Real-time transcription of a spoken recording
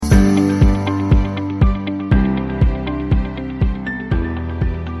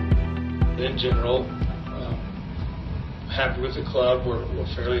happy with the club. We're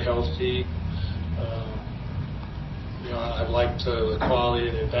fairly healthy. I liked the quality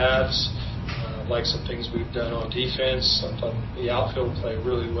of the bats. I like some things we've done on defense. I thought the outfield played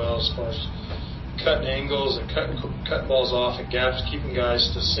really well as far as cutting angles and cutting balls off and gaps, keeping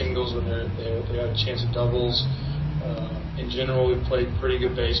guys to singles when they had a chance at doubles. In general, we played pretty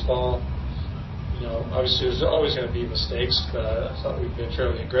good baseball. Obviously there's always going to be mistakes, but I thought we've been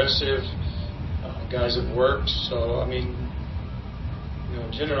fairly aggressive. Guys have worked, so in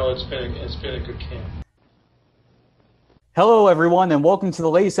general, it's been a good camp. Hello, everyone, and welcome to the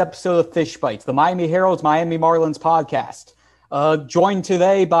latest episode of Fish Bites, the Miami Herald's Miami Marlins podcast. Joined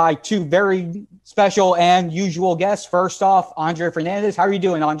today by two very special and usual guests. First off, Andre Fernandez. How are you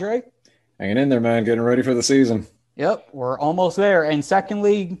doing, Andre? Hanging in there, man. Getting ready for the season. Yep, we're almost there. And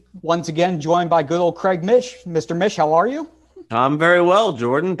secondly, once again, joined by good old Craig Mish. Mr. Mish, how are you? I'm very well,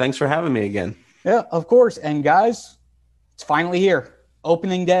 Jordan. Thanks for having me again. Yeah, of course. And guys, it's finally here.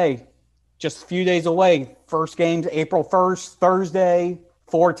 Opening day. Just a few days away. First game's April 1st, Thursday,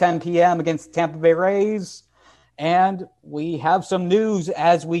 4:10 p.m. against the Tampa Bay Rays. And we have some news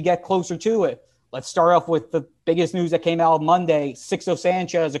as we get closer to it. Let's start off with the biggest news that came out Monday. Sixto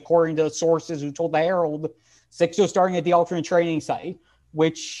Sanchez, according to sources who told the Herald, Sixto starting at the alternate training site,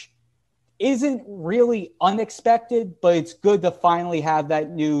 which isn't really unexpected, but it's good to finally have that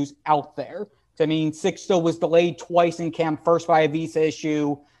news out there. Sixto was delayed twice in camp, first by a visa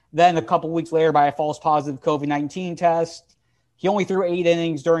issue, then a couple weeks later by a false positive COVID-19 test. He only threw 8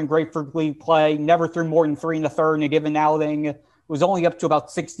 innings during Grapefruit League play, never threw more than 3 in the third in a given outing, was only up to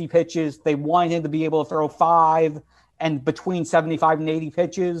about 60 pitches. They wanted him to be able to throw 5, and between 75 and 80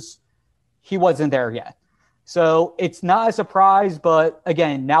 pitches, he wasn't there yet. So it's not a surprise, but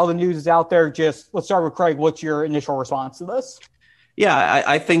again, now the news is out there. Just let's start with Craig. What's your initial response to this? Yeah,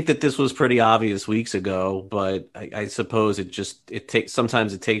 I think that this was pretty obvious weeks ago, but I suppose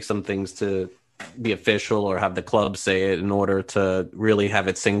sometimes it takes some things to be official or have the club say it in order to really have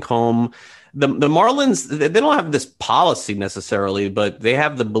it sink home. The Marlins, they don't have this policy necessarily, but they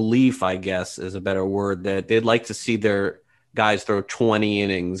have the belief, I guess is a better word, that they'd like to see their guys throw 20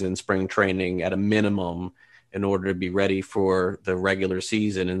 innings in spring training at a minimum in order to be ready for the regular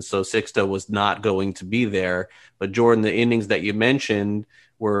season. And so Sixto was not going to be there. But Jordan, the innings that you mentioned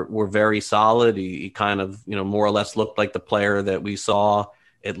were very solid. He kind of, more or less looked like the player that we saw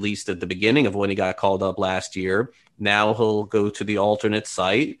at least at the beginning of when he got called up last year. Now he'll go to the alternate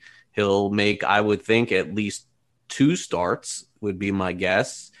site. He'll make, I would think, at least 2 starts would be my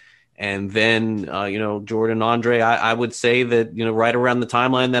guess. And then, Jordan, Andre, I would say that, right around the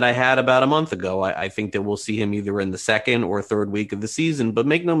timeline that I had about a month ago, I think that we'll see him either in the second or third week of the season. But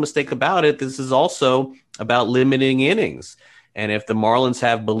make no mistake about it, this is also about limiting innings. And if the Marlins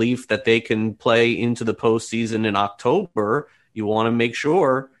have belief that they can play into the postseason in October, you want to make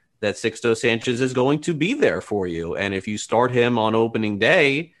sure that Sixto Sanchez is going to be there for you. And if you start him on opening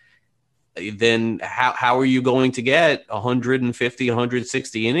day, then how are you going to get 150,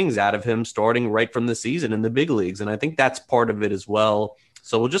 160 innings out of him starting right from the season in the big leagues? And I think that's part of it as well.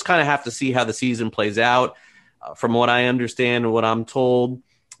 So we'll just kind of have to see how the season plays out. From what I understand and what I'm told,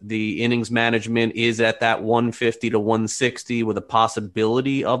 the innings management is at that 150 to 160 with a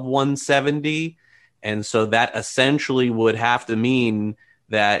possibility of 170. And so that essentially would have to mean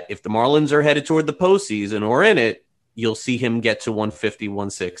that if the Marlins are headed toward the postseason or in it, you'll see him get to 150,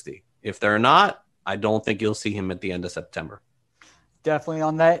 160. If they're not, I don't think you'll see him at the end of September. Definitely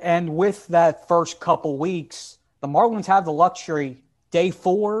on that. And with that first couple weeks, the Marlins have the luxury. Day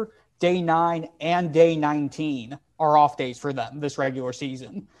 4, day 9, and day 19 are off days for them this regular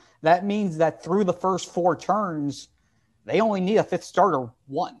season. That means that through the first 4 turns, they only need a 5th starter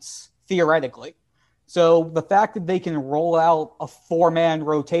once, theoretically. So the fact that they can roll out a 4-man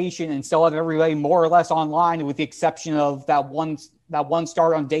rotation and still have everybody more or less online, with the exception of that one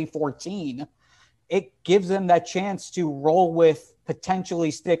start on day 14, it gives them that chance to roll with, potentially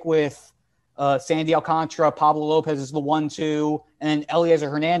stick with Sandy Alcantara, Pablo Lopez is the 1-2, and then Eliezer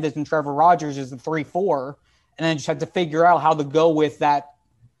Hernandez and Trevor Rogers is the 3-4, and then just have to figure out how to go with that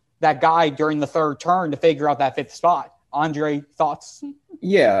guy during the 3rd turn to figure out that 5th spot. Andre, thoughts?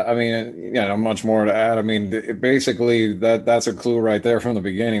 Yeah, not much more to add. Basically, that's a clue right there from the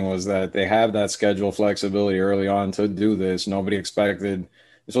beginning, was that they have that schedule flexibility early on to do this. Nobody expected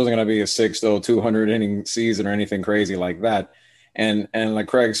this wasn't going to be a 200-inning season or anything crazy like that. And like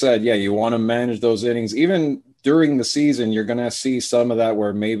Craig said, yeah, you want to manage those innings. Even during the season, you're going to see some of that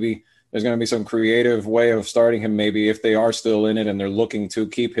where maybe there's going to be some creative way of starting him, maybe if they are still in it and they're looking to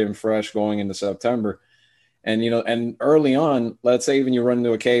keep him fresh going into September. And, and early on, let's say even you run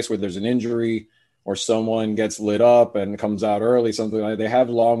into a case where there's an injury or someone gets lit up and comes out early, something like that, they have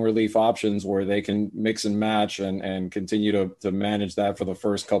long relief options where they can mix and match and continue to manage that for the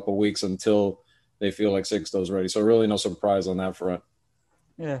first couple of weeks until they feel like Sixto's ready. So really no surprise on that front.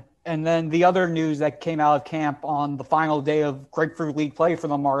 Yeah. And then the other news that came out of camp on the final day of Grapefruit League play for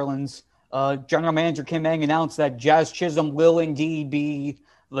the Marlins, General Manager Kim Ng announced that Jazz Chisholm will indeed be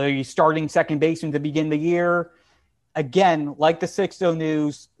the starting second baseman to begin the year. Again, like the Sixto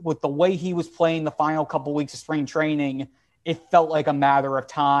news, with the way he was playing the final couple weeks of spring training, it felt like a matter of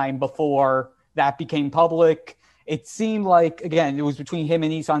time before that became public. It seemed like, again, it was between him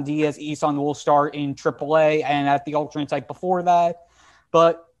and Isan Diaz. Isan will start in AAA and at the alternate site before that.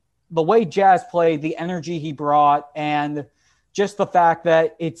 But the way Jazz played, the energy he brought, and just the fact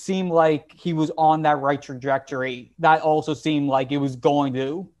that it seemed like he was on that right trajectory, that also seemed like it was going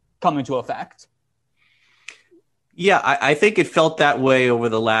to come into effect. Yeah, I think it felt that way over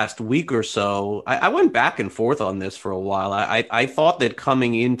the last week or so. I went back and forth on this for a while. I thought that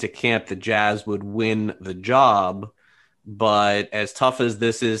coming into camp, the Jazz would win the job. But as tough as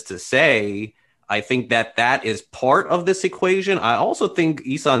this is to say, I think that is part of this equation. I also think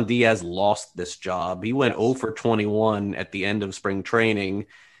Isan Diaz lost this job. He went 0 for 21 at the end of spring training.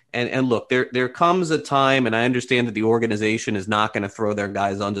 And look, there comes a time, and I understand that the organization is not going to throw their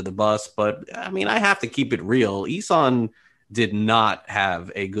guys under the bus, but I mean, I have to keep it real. Isan did not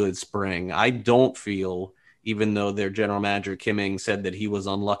have a good spring. I don't feel, even though their general manager Kim Ng said that he was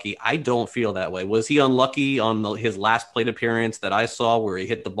unlucky, I don't feel that way. Was he unlucky on his last plate appearance that I saw where he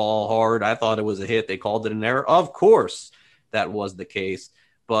hit the ball hard? I thought it was a hit. They called it an error. Of course, that was the case.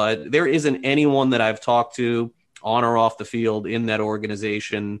 But there isn't anyone that I've talked to on or off the field in that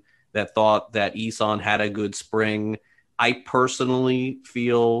organization that thought that Isan had a good spring. I personally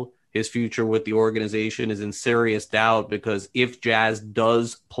feel his future with the organization is in serious doubt because if Jazz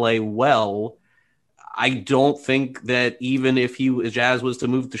does play well, I don't think that even if Jazz was to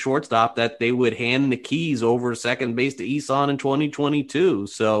move to shortstop, that they would hand the keys over second base to Isan in 2022.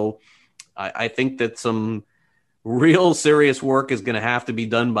 So I think that some real serious work is going to have to be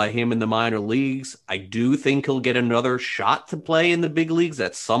done by him in the minor leagues. I do think he'll get another shot to play in the big leagues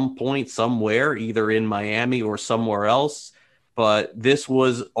at some point somewhere, either in Miami or somewhere else. But this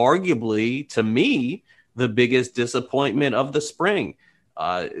was arguably, to me, the biggest disappointment of the spring.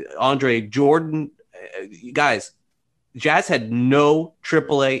 Andre Jordan, guys, Jazz had no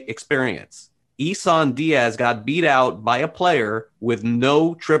AAA experience. Isan Diaz got beat out by a player with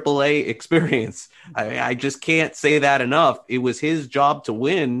no AAA experience. I just can't say that enough. It was his job to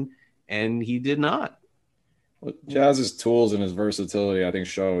win, and he did not. Well, Jazz's tools and his versatility, I think,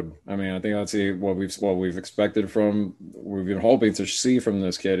 showed. I mean, I think that's what we've expected from. We've been hoping to see from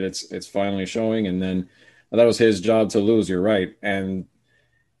this kid. It's finally showing, and then that was his job to lose. You're right, and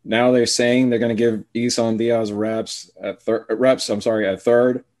now they're saying they're going to give Isan Diaz reps at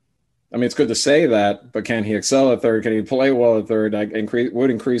third. I mean, it's good to say that, but can he excel at third? Can he play well at third? Would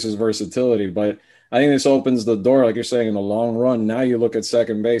increase his versatility. But I think this opens the door, like you're saying, in the long run. Now you look at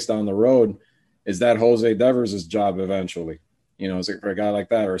second base down the road. Is that Jose Devers' job eventually? You know, is it for a guy like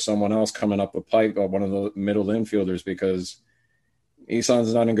that or someone else coming up the pike, or one of the middle infielders? Because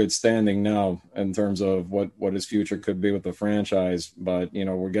Isan's not in good standing now in terms of what his future could be with the franchise. But, you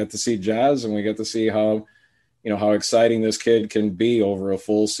know, we get to see Jazz and we get to see how exciting this kid can be over a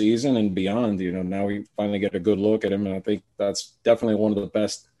full season and beyond. You know, now we finally get a good look at him. And I think that's definitely one of the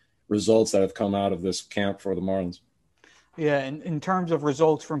best results that have come out of this camp for the Marlins. Yeah, and in terms of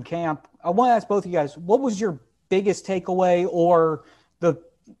results from camp, I want to ask both of you guys, what was your biggest takeaway or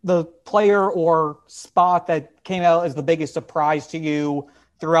the player or spot that came out as the biggest surprise to you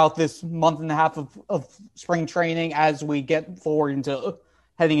throughout this month and a half of spring training as we get forward into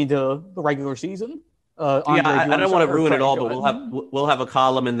heading into the regular season? Andre, I don't want to ruin it all, but we'll have a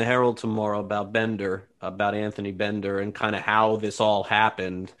column in the Herald tomorrow about Anthony Bender, and kind of how this all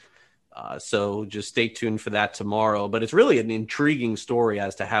happened. So just stay tuned for that tomorrow. But it's really an intriguing story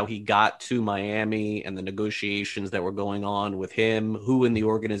as to how he got to Miami and the negotiations that were going on with him, who in the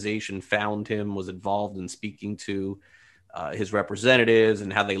organization found him, was involved in speaking to his representatives,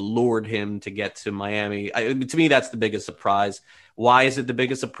 and how they lured him to get to Miami. To me, that's the biggest surprise. Why is it the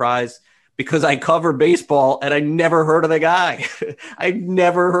biggest surprise? Because I cover baseball and I never heard of the guy. I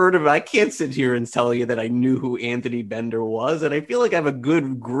never heard of him. I can't sit here and tell you that I knew who Anthony Bender was. And I feel like I have a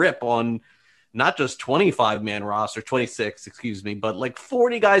good grip on not just 25-man roster, 26, excuse me, but like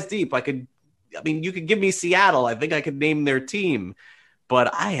 40 guys deep. You could give me Seattle. I think I could name their team.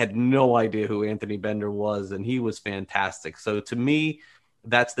 But I had no idea who Anthony Bender was, and he was fantastic. So to me,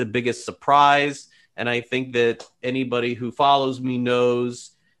 that's the biggest surprise. And I think that anybody who follows me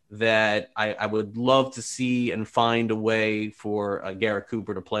knows that I would love to see and find a way for Garrett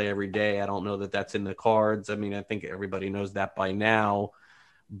Cooper to play every day. I don't know that that's in the cards. I mean, I think everybody knows that by now.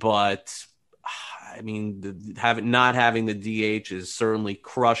 But, I mean, not having the DH is certainly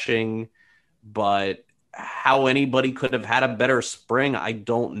crushing. But how anybody could have had a better spring, I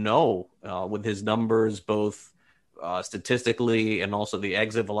don't know. With his numbers, both statistically and also the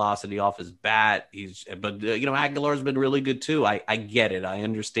exit velocity off his bat, Aguilar's been really good too. I get it. I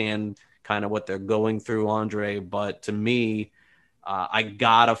understand kind of what they're going through, Andre. But to me, I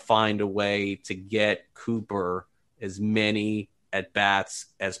gotta find a way to get Cooper as many at bats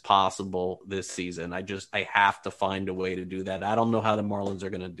as possible this season. I have to find a way to do that. I don't know how the Marlins are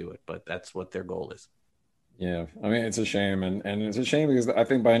going to do it, but that's what their goal is. Yeah, I mean, it's a shame, and it's a shame because I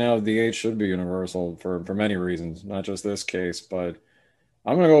think by now DH should be universal for many reasons, not just this case. But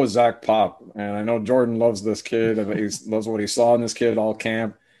I'm going to go with Zach Pop, and I know Jordan loves this kid, and he loves what he saw in this kid all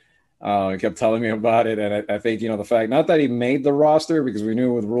camp. He kept telling me about it, and I think, the fact, not that he made the roster, because we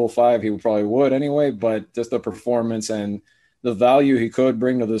knew with Rule 5 he probably would anyway, but just the performance and the value he could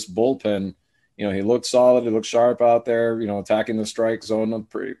bring to this bullpen. He looked solid. He looked sharp out there, attacking the strike zone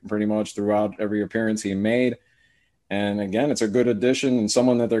pretty much throughout every appearance he made. And again, it's a good addition and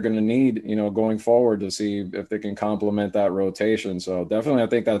someone that they're going to need, going forward to see if they can complement that rotation. So definitely, I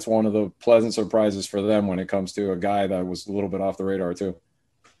think that's one of the pleasant surprises for them when it comes to a guy that was a little bit off the radar too.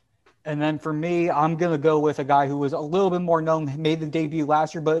 And then for me, I'm going to go with a guy who was a little bit more known, made the debut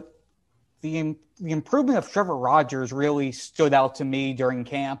last year, but the improvement of Trevor Rogers really stood out to me during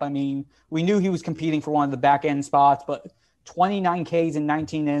camp. I mean, we knew he was competing for one of the back end spots, but 29 Ks in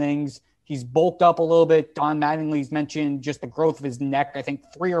 19 innings. He's bulked up a little bit. Don Mattingly's mentioned just the growth of his neck, I think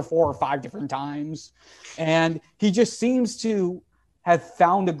 3 or 4 or 5 different times. And he just seems to have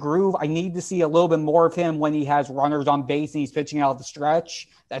found a groove. I need to see a little bit more of him when he has runners on base and he's pitching out of the stretch.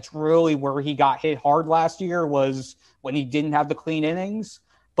 That's really where he got hit hard last year, was when he didn't have the clean innings.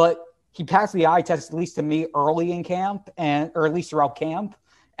 But he passed the eye test, at least to me, early in camp, or at least throughout camp.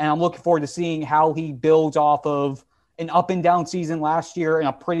 And I'm looking forward to seeing how he builds off of an up and down season last year and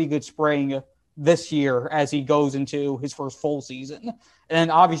a pretty good spring this year as he goes into his first full season. And then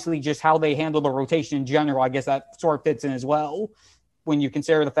obviously just how they handle the rotation in general, I guess that sort of fits in as well, when you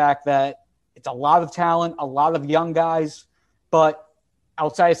consider the fact that it's a lot of talent, a lot of young guys, but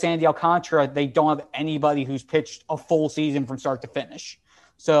outside of Sandy Alcantara, they don't have anybody who's pitched a full season from start to finish.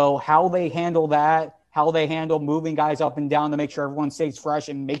 So how they handle that, how they handle moving guys up and down to make sure everyone stays fresh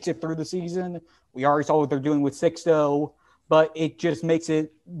and makes it through the season. We already saw what they're doing with Sixto, but it just makes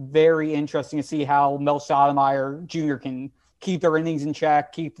it very interesting to see how Mel Stoudemire Jr. can keep their innings in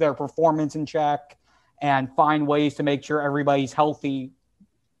check, keep their performance in check, and find ways to make sure everybody's healthy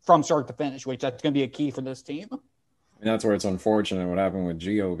from start to finish, which that's going to be a key for this team. And that's where it's unfortunate what happened with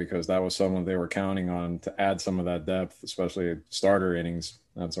Gio, because that was someone they were counting on to add some of that depth, especially starter innings,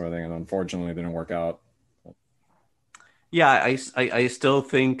 that sort of thing. And unfortunately, it didn't work out. Yeah, I still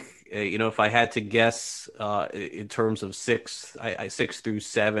think, if I had to guess in terms of 6 through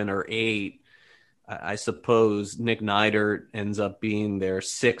 7 or 8, I suppose Nick Neidert ends up being their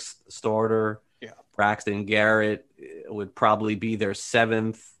 6th starter. Yeah. Braxton Garrett would probably be their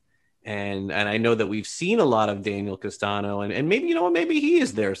 7th. And I know that we've seen a lot of Daniel Castano, and maybe, maybe he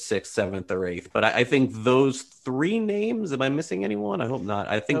is their 6th, 7th, or 8th. But I think those 3 names, am I missing anyone? I hope not.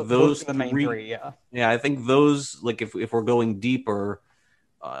 I think those are the main 3, yeah. Yeah, I think those, like if we're going deeper,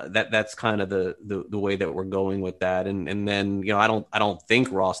 that's kind of the way that we're going with that. And then, I don't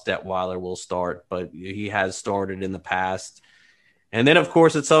think Ross Detweiler will start, but he has started in the past. And then, of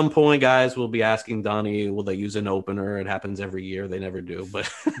course, at some point, guys, we'll be asking Donnie, will they use an opener? It happens every year. They never do.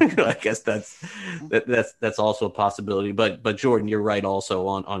 But I guess that's also a possibility. But Jordan, you're right also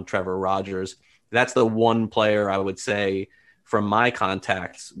on Trevor Rogers. That's the one player I would say from my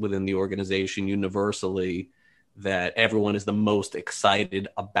contacts within the organization universally that everyone is the most excited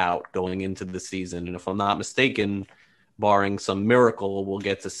about going into the season. And if I'm not mistaken, barring some miracle, we'll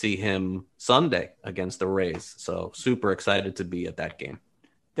get to see him Sunday against the Rays. So super excited to be at that game.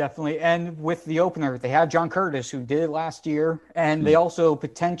 Definitely. And with the opener, they have John Curtis, who did it last year. And they also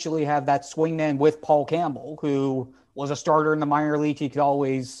potentially have that swingman with Paul Campbell, who was a starter in the minor league. He could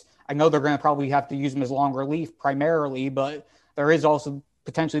always, I know they're going to probably have to use him as long relief primarily, but there is also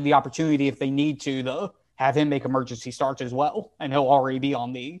potentially the opportunity, if they need to have him make emergency starts as well. And he'll already be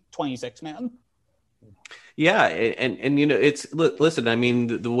on the 26 man. Yeah, and listen. I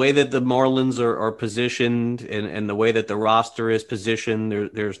mean, the way that the Marlins are positioned, and the way that the roster is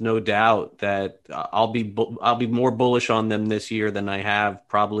positioned, there's no doubt that I'll be more bullish on them this year than I have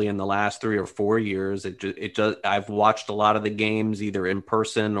probably in the last 3 or 4 years. I've watched a lot of the games either in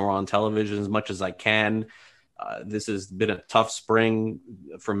person or on television as much as I can. This has been a tough spring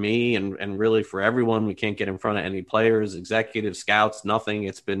for me and really for everyone. We can't get in front of any players, executives, scouts, nothing.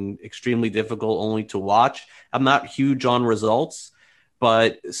 It's been extremely difficult only to watch. I'm not huge on results,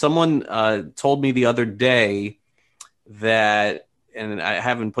 but someone told me the other day that, and I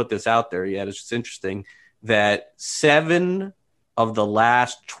haven't put this out there yet, it's just interesting, that 7 of the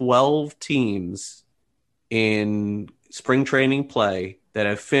last 12 teams in spring training play that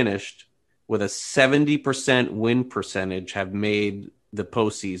have finished with a 70% win percentage have made the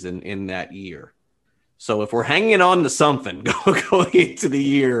postseason in that year. So if we're hanging on to something going into the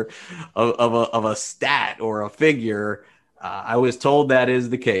year of a stat or a figure, I was told that is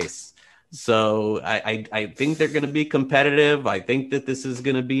the case. So I think they're going to be competitive. I think that this is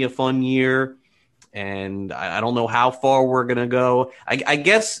going to be a fun year. And I don't know how far we're going to go. I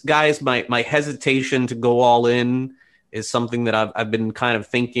guess, guys, my hesitation to go all in is something that I've been kind of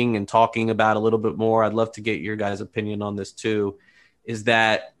thinking and talking about a little bit more. I'd love to get your guys' opinion on this too, is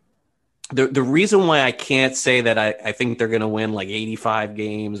that the reason why I can't say that I think they're going to win like 85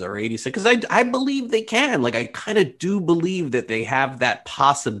 games or 86, because I believe they can. Like, I kind of do believe that they have that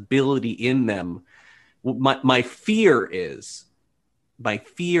possibility in them. My fear is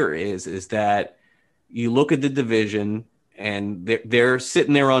that you look at the division and they're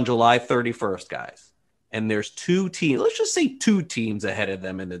sitting there on July 31st, guys. And there's 2 teams, let's just say 2 teams ahead of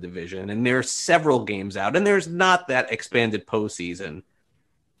them in the division, and there's several games out, and there's not that expanded postseason.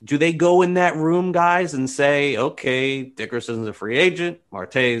 Do they go in that room, guys, and say, okay, Dickerson's a free agent,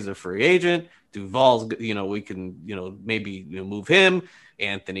 Marte's a free agent, Duvall's, we can, maybe move him,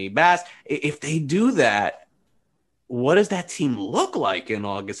 Anthony Bass. If they do that, what does that team look like in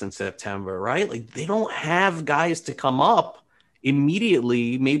August and September, right? Like, they don't have guys to come up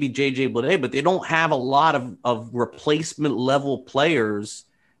immediately, maybe JJ Bleday, but they don't have a lot of replacement level players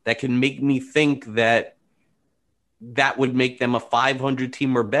that can make me think that would make them a 500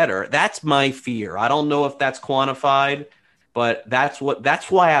 team or better. That's my fear. I don't know if that's quantified, but that's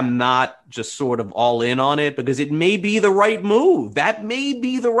why I'm not just sort of all in on it, because it may be the right move. That may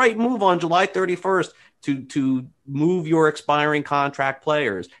be the right move on July 31st to move your expiring contract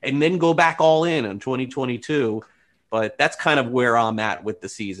players and then go back all in 2022. But that's kind of where I'm at with the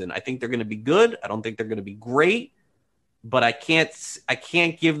season. I think they're going to be good. I don't think they're going to be great, but I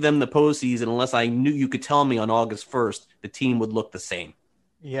can't give them the postseason unless I knew you could tell me on August 1st the team would look the same.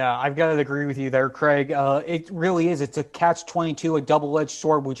 Yeah, I've got to agree with you there, Craig. It really is. It's a catch-22, a double-edged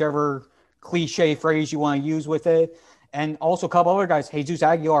sword, whichever cliche phrase you want to use with it. And also a couple other guys, Jesus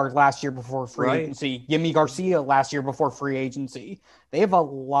Aguilar last year before free agency, Yimi Garcia last year before free agency. They have a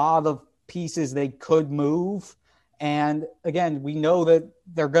lot of pieces they could move. And again, we know that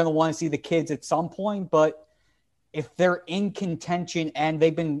they're going to want to see the kids at some point, but if they're in contention, and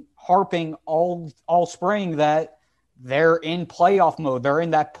they've been harping all spring that they're in playoff mode, they're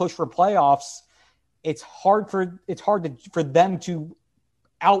in that push for playoffs, it's hard for them to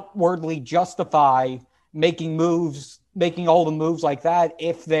outwardly justify making all the moves like that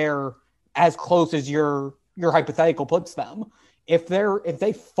if they're as close as your hypothetical puts them. If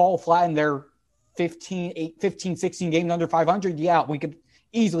they fall flat and they're 15, 16 games under 500, yeah, we could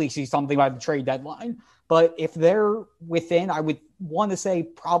easily see something by the trade deadline. But if they're within, I would want to say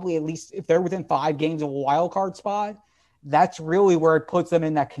probably at least if they're within 5 games of a wild card spot, that's really where it puts them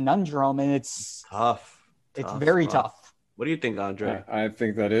in that conundrum, and it's tough. It's very tough. What do you think, Andre? I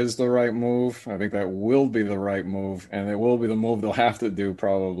think that is the right move. I think that will be the right move, and it will be the move they'll have to do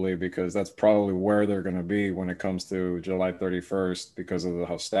probably, because that's probably where they're going to be when it comes to July 31st because of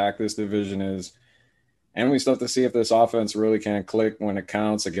how stacked this division is. And we still have to see if this offense really can click when it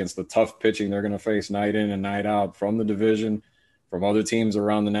counts against the tough pitching they're going to face night in and night out from the division, from other teams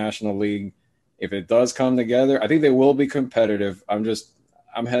around the National League. If it does come together, I think they will be competitive.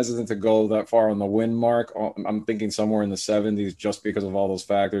 I'm hesitant to go that far on the win mark. I'm thinking somewhere in the 70s just because of all those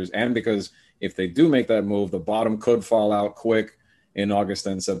factors, and because if they do make that move, the bottom could fall out quick in August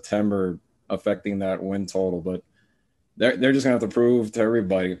and September, affecting that win total. But they're just going to have to prove to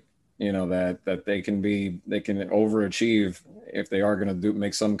everybody, that they can overachieve if they are going to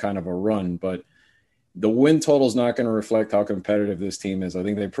make some kind of a run. But the win total is not going to reflect how competitive this team is. I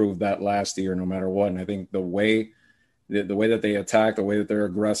think they proved that last year, no matter what. And I think the way that they attack, the way that they're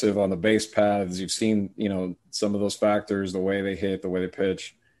aggressive on the base paths, you've seen, some of those factors, the way they hit, the way they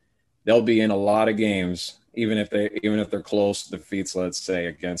pitch. they'll be in a lot of games, even if they're close defeats, let's say,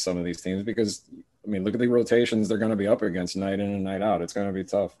 against some of these teams. Because I mean, look at the rotations they're going to be up against night in and night out. It's going to be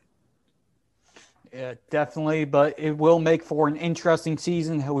tough. Yeah, definitely, but it will make for an interesting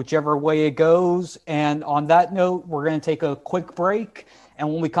season, whichever way it goes. And on that note, we're going to take a quick break. And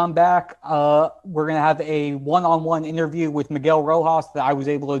when we come back, we're going to have a one-on-one interview with Miguel Rojas that I was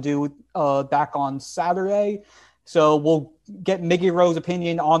able to do back on Saturday. So we'll get Miggy Rowe's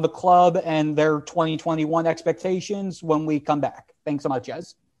opinion on the club and their 2021 expectations when we come back. Thanks so much,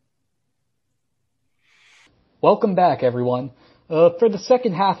 guys. Welcome back, everyone. For the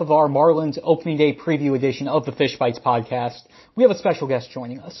second half of our Marlins opening day preview edition of the Fish Bites podcast, we have a special guest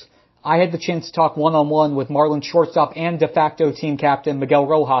joining us. I had the chance to talk one-on-one with Marlins shortstop and de facto team captain Miguel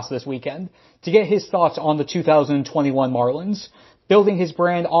Rojas this weekend to get his thoughts on the 2021 Marlins, building his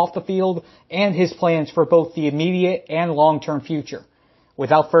brand off the field, and his plans for both the immediate and long-term future.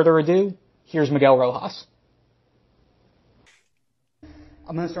 Without further ado, here's Miguel Rojas.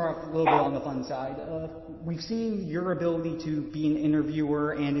 I'm going to start off a little bit on the fun side. We've seen your ability to be an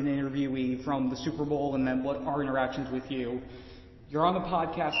interviewer and an interviewee from the Super Bowl and then what our interactions with you. You're on the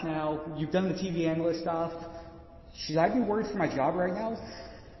podcast now. You've done the TV analyst stuff. Should I be worried for my job right now?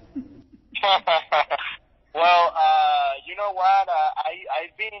 Well, you know what?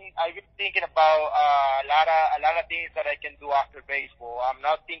 I've been thinking about a lot of things that I can do after baseball. I'm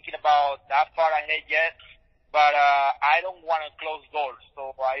not thinking about that far ahead yet, but I don't want to close doors.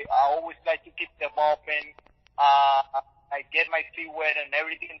 So I always like to keep them open. I get my feet wet and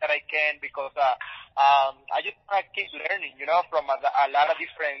everything that I can because I just want to keep learning, you know, from a lot of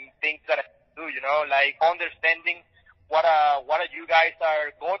different things that I do, you know, like understanding what you guys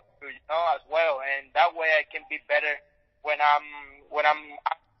are going through, you know, as well, and that way I can be better when I'm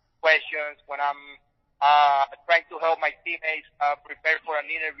asking questions, when I'm trying to help my teammates prepare for an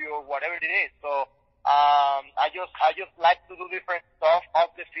interview or whatever it is. So I just like to do different stuff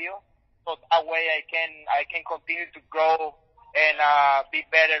off the field. So that way I can continue to grow and be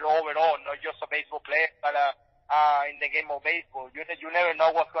better overall, not just a baseball player, but in the game of baseball. You never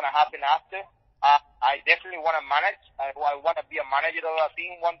know what's going to happen after. I definitely want to manage. I want to be a manager of a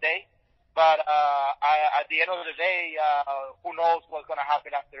team one day. But at the end of the day, who knows what's going to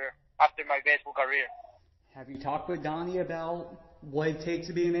happen after my baseball career. Have you talked with Donnie about what it takes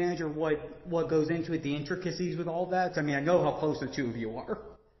to be a manager, what goes into it, the intricacies with all that? I mean, I know how close the two of you are.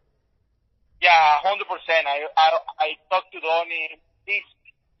 Yeah, 100%. I talk to Donnie at least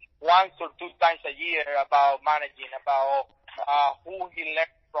once or two times a year about managing, about who he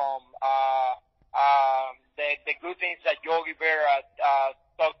learned from, the good things that Yogi Berra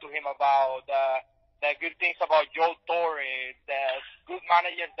talked to him about, the good things about Joe Torre, the good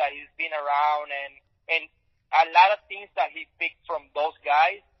managers that he's been around, and a lot of things that he picked from those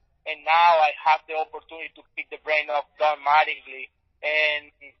guys. And now I have the opportunity to pick the brain of Don Mattingly.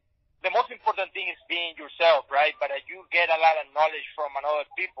 And the most important thing is being yourself, right? But you get a lot of knowledge from other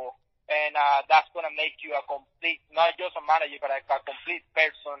people, and that's going to make you a complete, not just a manager, but a complete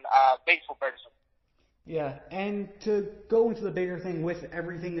person, baseball person. Yeah, and to go into the bigger thing with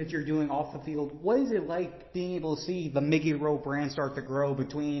everything that you're doing off the field, what is it like being able to see the Miggy Rowe brand start to grow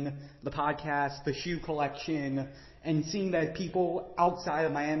between the podcast, the shoe collection, and seeing that people outside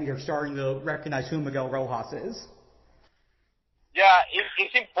of Miami are starting to recognize who Miguel Rojas is? Yeah,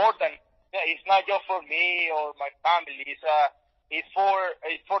 it's important. It's not just for me or my family. It's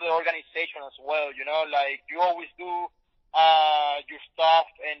for the organization as well. You know, like you always do your stuff,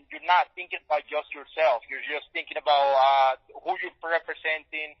 and you're not thinking about just yourself. You're just thinking about who you're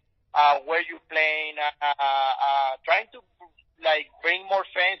representing, where you're playing, trying to like bring more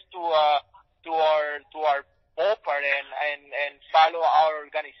fans to our ballpark and follow our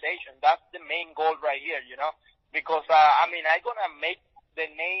organization. That's the main goal right here. You know. Because, I'm gonna make the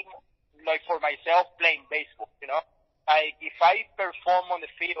name, like, for myself playing baseball, you know? Like, if I perform on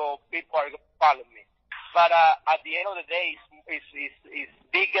the field, people are gonna follow me. But, at the end of the day, it's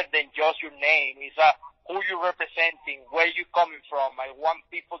bigger than just your name. It's, who you're representing, where you're coming from. I want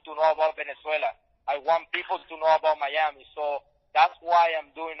people to know about Venezuela. I want people to know about Miami. So, that's why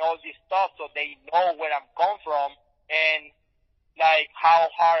I'm doing all this stuff, so they know where I'm come from, and like how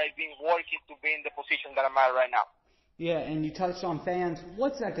hard I've been working to be in the position that I'm at right now. Yeah, and you touched on fans.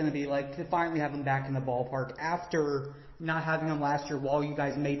 What's that going to be like to finally have them back in the ballpark after not having them last year while you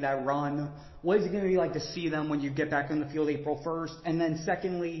guys made that run? What is it going to be like to see them when you get back on the field April 1st? And then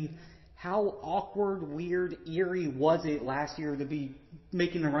secondly, how awkward, weird, eerie was it last year to be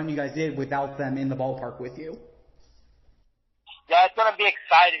making the run you guys did without them in the ballpark with you? Yeah, it's going to be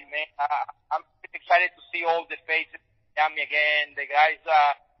exciting, man. I'm excited to see all the faces Miami again. The guys,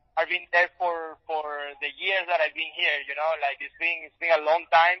 been there for the years that I've been here. You know, like it's been a long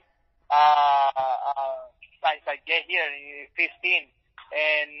time since I get here in 15,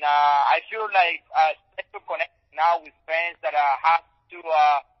 and I feel like special connection now with fans that have to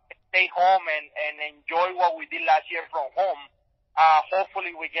stay home and enjoy what we did last year from home.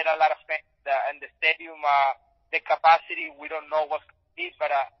 Hopefully, we get a lot of fans in the stadium. The capacity, we don't know what's it,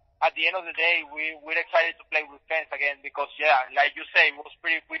 but at the end of the day, we're excited to play with fans again because, yeah, like you say, it was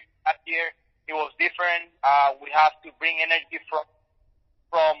pretty quick last year. It was different. We have to bring energy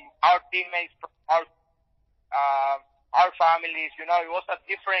from our teammates, from our families. You know, it was a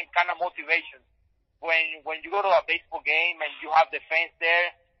different kind of motivation. When you go to a baseball game and you have the fans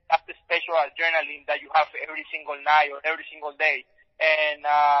there, that's the special adrenaline that you have every single night or every single day. And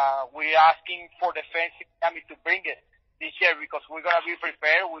we're asking for the fans in Miami to bring it this year because we're going to be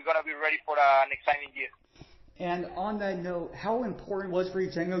prepared. We're going to be ready for an exciting year. And on that note, how important was for you?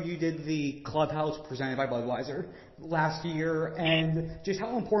 I know you did the clubhouse presented by Budweiser last year, and just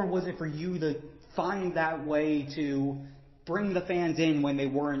how important was it for you to find that way to bring the fans in when they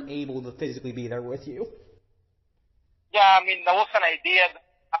weren't able to physically be there with you? Yeah, I mean, that was an idea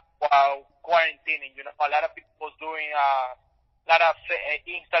while quarantining. You know, a lot of people was doing a lot of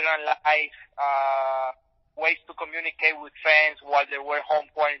Instagram live ways to communicate with fans while they were home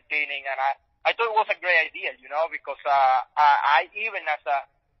quarantining, and I thought it was a great idea, you know, because I even as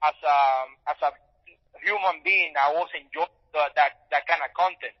a human being, I was enjoying that kind of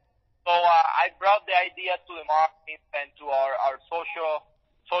content. So I brought the idea to the marketing and to our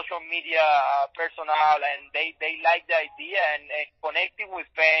social media personnel, and they liked the idea and connecting with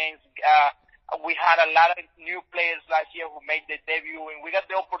fans. We had a lot of new players last year who made their debut, and we got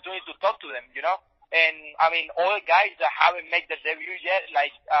the opportunity to talk to them, you know. And I mean, all the guys that haven't made their debut yet,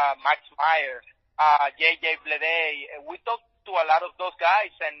 like Max Meyer, JJ Bleday, we talked to a lot of those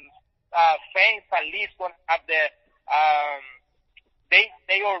guys, and fans at least gonna have the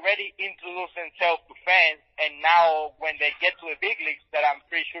they already introduced themselves to fans, and now when they get to the big leagues, that I'm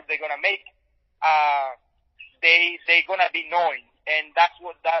pretty sure they're gonna make, they're gonna be knowing. And that's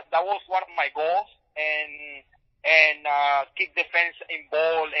what that was one of my goals, and keep the fans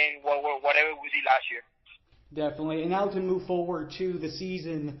involved in whatever we did last year. Definitely. And now to move forward to the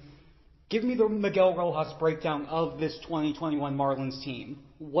season, give me the Miguel Rojas breakdown of this 2021 Marlins team.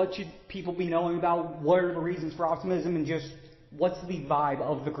 What should people be knowing about? What are the reasons for optimism, and just what's the vibe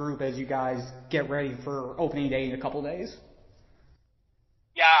of the group as you guys get ready for opening day in a couple days?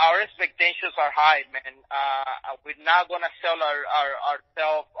 Yeah, our expectations are high, man. We're not gonna sell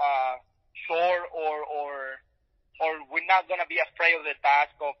ourselves short, or we're not gonna be afraid of the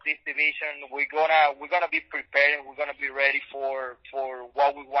task of this division. We're gonna be prepared, and we're gonna be ready for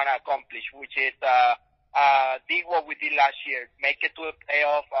what we wanna accomplish, which is did what we did last year, make it to the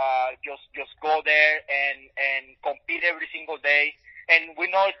playoff, just go there and compete every single day. And we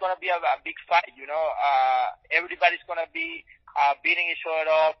know it's gonna be a big fight, you know. Everybody's gonna be beating each other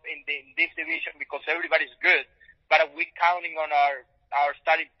up in this division because everybody's good. But we're counting on our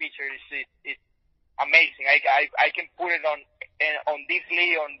starting pitchers. It's amazing. I can put it on this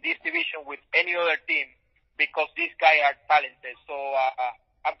league, on this division with any other team because these guys are talented. So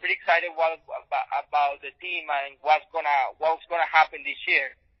I'm pretty excited about the team and what's gonna happen this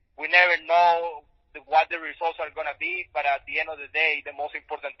year. We never know what the results are gonna be, but at the end of the day, the most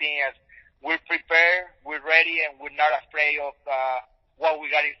important thing is we're prepared, we're ready, and we're not afraid of what we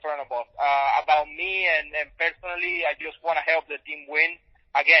got in front of us. About me and personally, I just want to help the team win.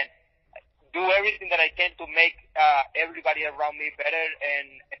 Again, do everything that I can to make everybody around me better,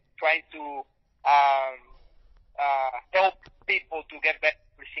 and trying to help people to get better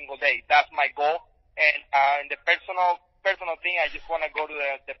every single day. That's my goal. And the personal thing, I just want to go to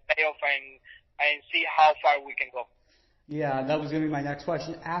the playoff and see how far we can go. Yeah, that was going to be my next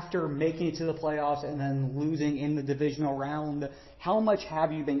question. After making it to the playoffs and then losing in the divisional round, how much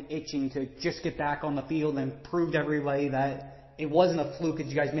have you been itching to just get back on the field and prove to everybody that it wasn't a fluke that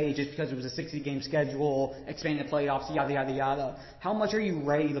you guys made just because it was a 60-game schedule, expanded playoffs, yada, yada, yada? How much are you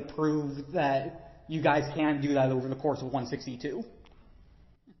ready to prove that you guys can do that over the course of 162?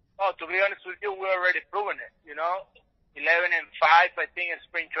 Oh, to be honest with you, we're already proven it, you know. 11-5, I think, in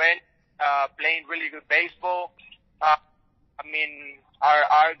spring training, playing really good baseball. I mean,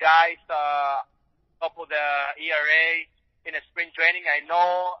 our guys, top of the ERA in a spring training. I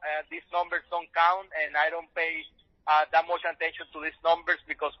know these numbers don't count, and I don't pay that much attention to these numbers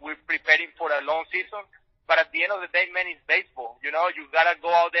because we're preparing for a long season. But at the end of the day, man, it's baseball. You know, you gotta go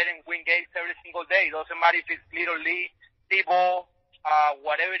out there and win games every single day. It doesn't matter if it's Little League, T-ball,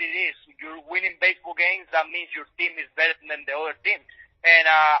 whatever it is. You're winning baseball games, that means your team is better than the other team. and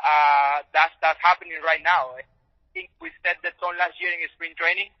that's happening right now. I think we set the tone last year in spring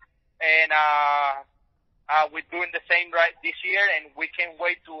training, and we're doing the same right this year, and we can't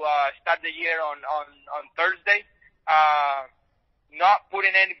wait to start the year on Thursday. Not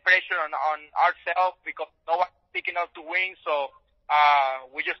putting any pressure on ourselves because no one's picking up to win, so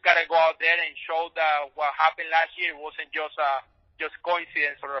we just gotta go out there and show that what happened last year wasn't just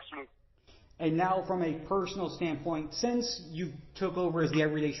coincidence or a fluke. And now, from a personal standpoint, since you took over as the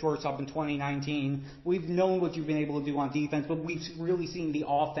everyday shortstop in 2019, we've known what you've been able to do on defense, but we've really seen the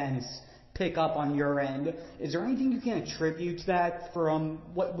offense pick up on your end. Is there anything you can attribute to that from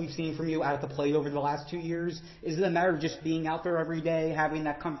what we've seen from you at the plate over the last 2 years? Is it a matter of just being out there every day, having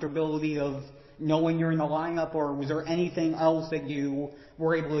that comfortability of knowing you're in the lineup, or was there anything else that you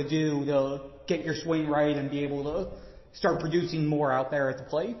were able to do to get your swing right and be able to start producing more out there at the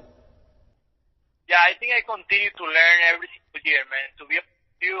plate? Yeah, I think I continue to learn every single year, man. To be honest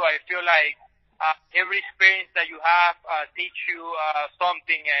with you, I feel like every experience that you have teach you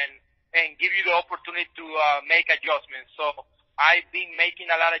something and give you the opportunity to make adjustments. So I've been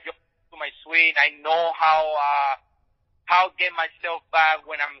making a lot of adjustments to my swing. I know how get myself back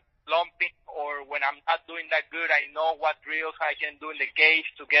when I'm slumping or when I'm not doing that good. I know what drills I can do in the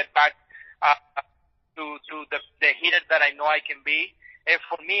cage to get back to the hitter that I know I can be. And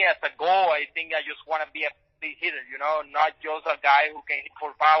for me, as a goal, I think I just want to be a complete hitter, you know, not just a guy who can hit for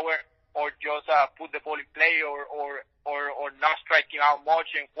power or just put the ball in play or not striking out much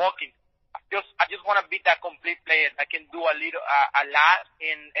and walking. I just want to be that complete player. I can do a lot,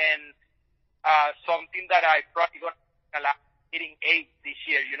 and something that I probably going to hitting 8 this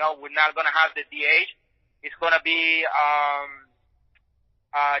year. You know, we're not going to have the DH. It's going to be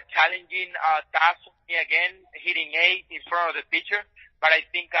challenging task for me again, hitting 8 in front of the pitcher. But I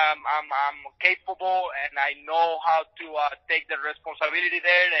think I'm capable, and I know how to take the responsibility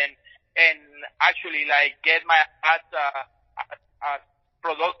there and actually like get my as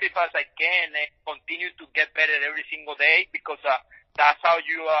productive as I can and continue to get better every single day because that's how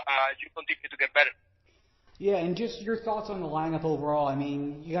you continue to get better. Yeah, and just your thoughts on the lineup overall. I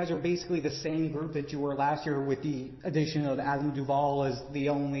mean, you guys are basically the same group that you were last year with the addition of Adam Duvall as the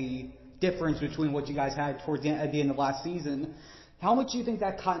only difference between what you guys had at the end of last season. How much do you think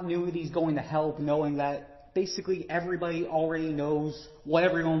that continuity is going to help, knowing that basically everybody already knows what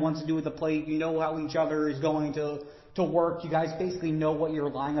everyone wants to do at the plate? You know how each other is going to work. You guys basically know what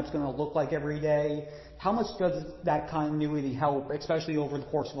your lineup's going to look like every day. How much does that continuity help, especially over the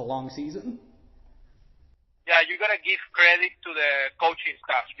course of a long season? Yeah, you got to give credit to the coaching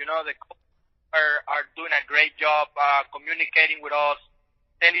staff. You know, the coaches are doing a great job communicating with us,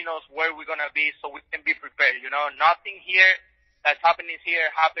 telling us where we're going to be so we can be prepared. You know, nothing here that's happening here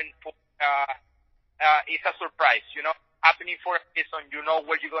happened for, it's a surprise, you know, happening for a reason, you know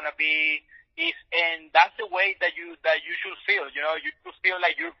where you're going to be, and that's the way that you should feel, you know, you should feel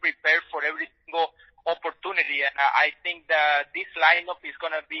like you're prepared for every single opportunity, and I think that this lineup is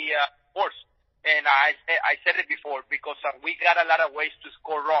going to be worse, and I said it before, because we got a lot of ways to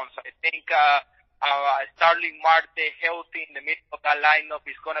score runs. I think Starling Marte healthy in the middle of that lineup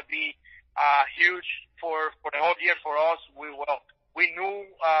is going to be huge for the whole year for us. We knew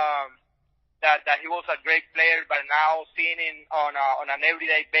that he was a great player, but now seeing him on an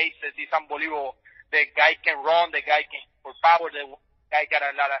everyday basis is unbelievable. The guy can run, the guy can for power, the guy got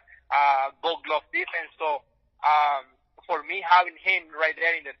a lot of Gold Glove defense. So for me, having him right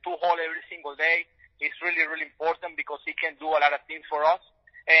there in the 2-hole every single day is really, really important because he can do a lot of things for us.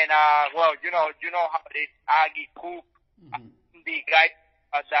 And well, you know how it is. Aggie, Coop, the guys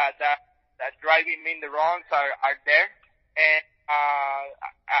that driving in the runs are there, and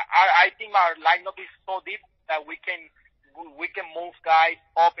I think our lineup is so deep that we can move guys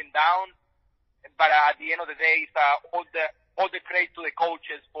up and down. But at the end of the day, it's all the credit to the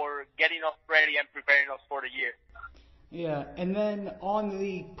coaches for getting us ready and preparing us for the year. Yeah, and then on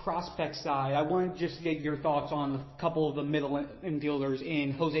the prospect side, I want to just get your thoughts on a couple of the middle infielders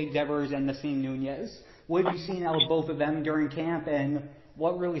in Jose Devers and Nassim Nunez. What have you seen out of both of them during camp, and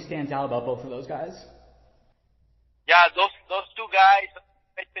what really stands out about both of those guys? Yeah, those two guys,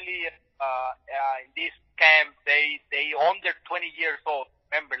 especially in this camp, they under 20 years old.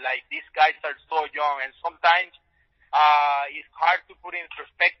 Remember, like, these guys are so young, and sometimes it's hard to put in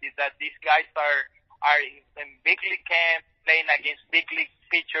perspective that these guys are in big league camp, playing against big league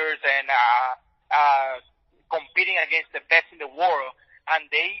pitchers and competing against the best in the world, and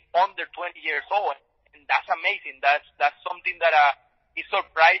they under 20 years old, and that's amazing. That's something that it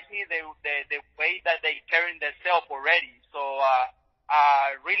surprised me the way that they carry themselves already. So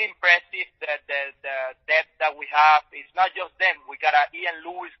Really impressive that the depth that we have. It's not just them. We got Ian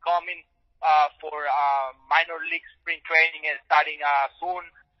Lewis coming for minor league spring training and starting soon.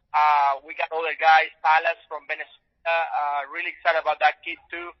 We got other guys, Salas from Venezuela. Really excited about that kid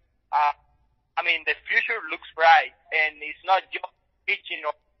too. I mean, the future looks bright, and it's not just pitching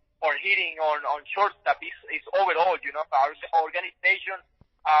or hitting on shortstop. It's overall, you know. Our organization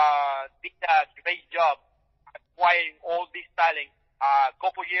did a great job acquiring all this talent a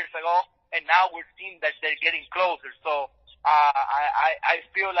couple years ago, and now we're seeing that they're getting closer. So I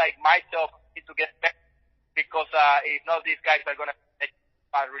feel like myself need to get better because if not, these guys are gonna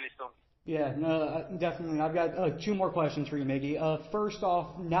expire really soon. Yeah, no, definitely. I've got 2 more questions for you, Miggy. First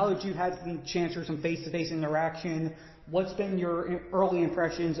off, now that you've had some chance for some face-to-face interaction, what's been your early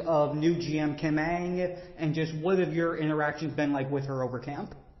impressions of new GM Kim Ng, and just what have your interactions been like with her over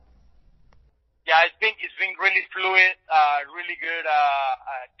camp? Yeah, it's been really fluid, really good.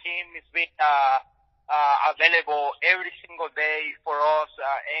 Kim has been available every single day for us,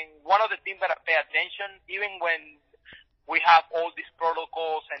 and one of the things that I pay attention, even when we have all these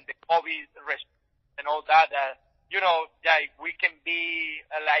protocols and the COVID and all that, you know, like we can be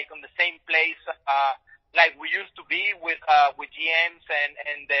like on the same place, like we used to be with GMs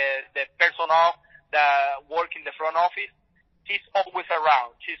and the personnel that work in the front office. She's always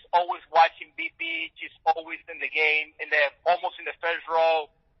around. She's always watching BP. She's always in the game, almost in the first row,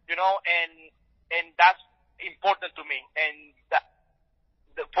 you know, and that's important to me. And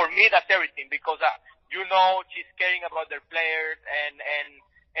for me, that's everything because, you know, she's caring about their players and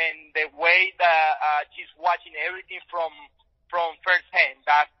the way that she's watching everything from first hand.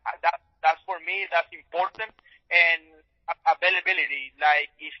 That's for me, that's important. And availability, like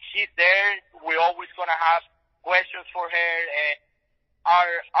if she's there, we're always gonna have questions for her, and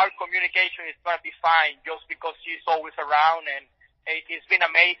our communication is gonna be fine just because she's always around, and it's been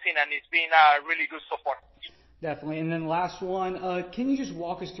amazing, and it's been really good so far. Definitely. And then last one, can you just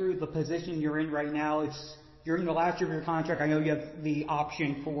walk us through the position you're in right now? You're in the last year of your contract. I know you have the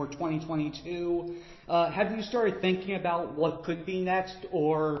option for 2022. Have you started thinking about what could be next,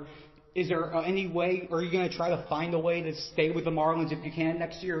 or is there any way, or are you going to try to find a way to stay with the Marlins if you can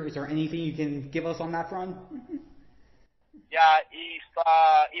next year? Is there anything you can give us on that front? Yeah,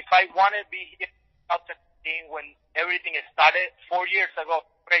 if I want to be here in 2017 when everything started 4 years ago,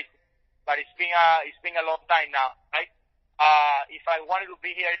 crazy. But it's been a long time now, right? If I wanted to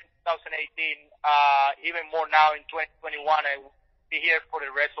be here in 2018, even more now in 2021, I will be here for the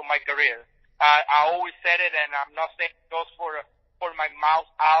rest of my career. I always said it, and I'm not saying it just for my mouth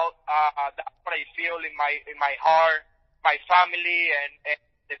out. That's what I feel in my heart. My family and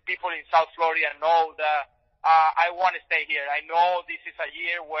the people in South Florida know that I want to stay here. I know this is a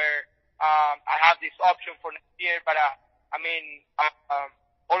year where I have this option for next year, but I mean,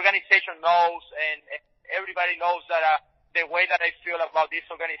 organization knows, and everybody knows that the way that I feel about this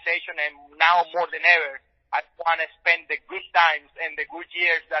organization, and now more than ever, I want to spend the good times and the good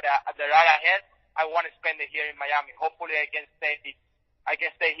years that are ahead. I want to spend it here in Miami. Hopefully, I can stay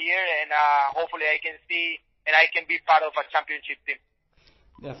here, and hopefully, I can see and I can be part of a championship team.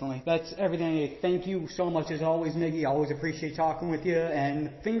 Definitely. That's everything. Thank you so much as always, Miggy. I always appreciate talking with you,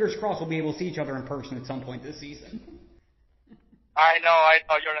 and fingers crossed we'll be able to see each other in person at some point this season. I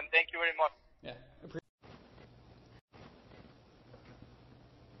know, Jordan. Thank you very much. Yeah.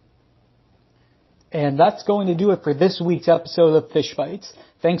 And that's going to do it for this week's episode of Fish Bites.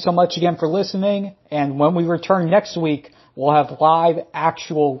 Thanks so much again for listening. And when we return next week, we'll have live,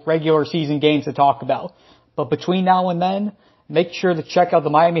 actual, regular season games to talk about. But between now and then, make sure to check out the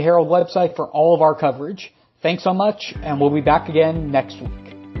Miami Herald website for all of our coverage. Thanks so much, and we'll be back again next week.